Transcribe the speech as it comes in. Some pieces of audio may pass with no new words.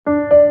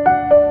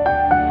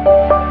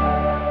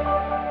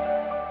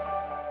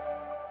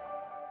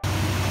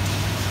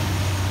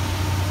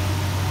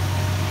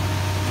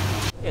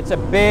It's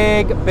a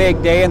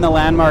big day in the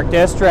Landmark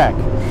District.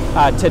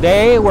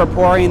 Today we're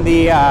pouring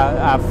the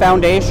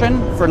foundation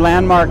for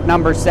Landmark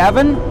number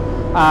 7.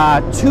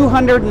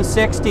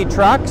 260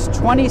 trucks,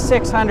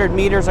 2,600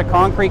 meters of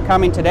concrete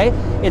coming today.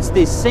 It's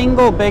the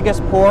single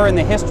biggest pour in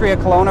the history of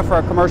Kelowna for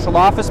a commercial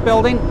office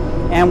building.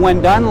 And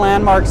when done,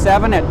 Landmark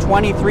 7 at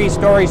 23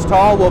 stories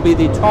tall will be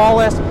the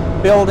tallest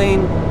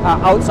building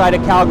outside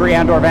of Calgary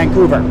and or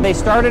Vancouver. They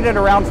started at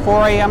around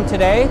 4 a.m.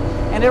 today,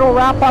 and it'll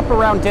wrap up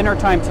around dinner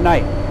time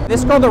tonight.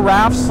 This is called the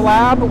raft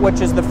slab,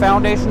 which is the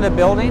foundation of the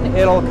building.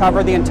 It'll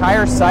cover the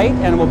entire site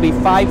and will be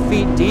 5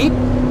 feet deep,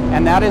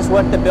 and that is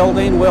what the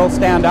building will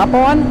stand up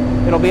on.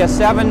 It'll be a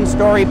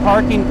 7-story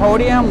parking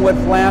podium with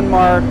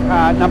Landmark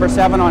number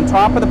 7 on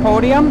top of the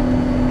podium.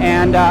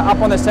 And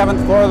up on the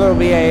 7th floor there will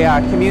be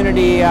a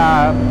community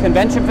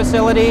convention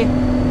facility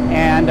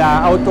and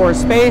outdoor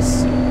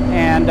space.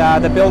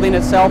 And the building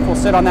itself will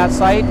sit on that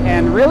site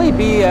and really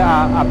be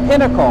a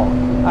pinnacle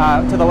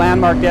to the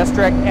Landmark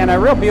District, and a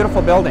real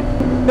beautiful building.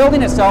 The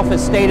building itself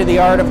is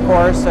state-of-the-art, of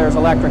course. There's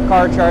electric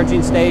car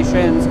charging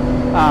stations,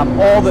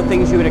 all the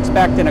things you would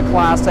expect in a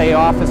Class A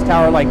office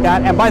tower like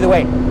that. And by the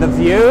way, the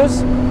views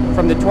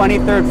from the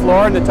 23rd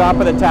floor and the top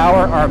of the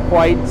tower are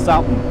quite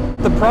something.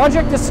 The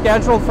project is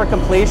scheduled for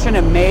completion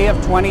in May of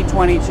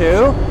 2022,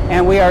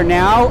 and we are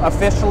now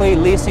officially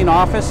leasing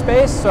office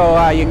space,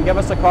 so you can give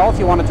us a call if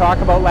you want to talk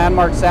about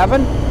Landmark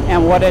 7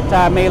 and what it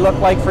may look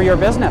like for your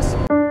business.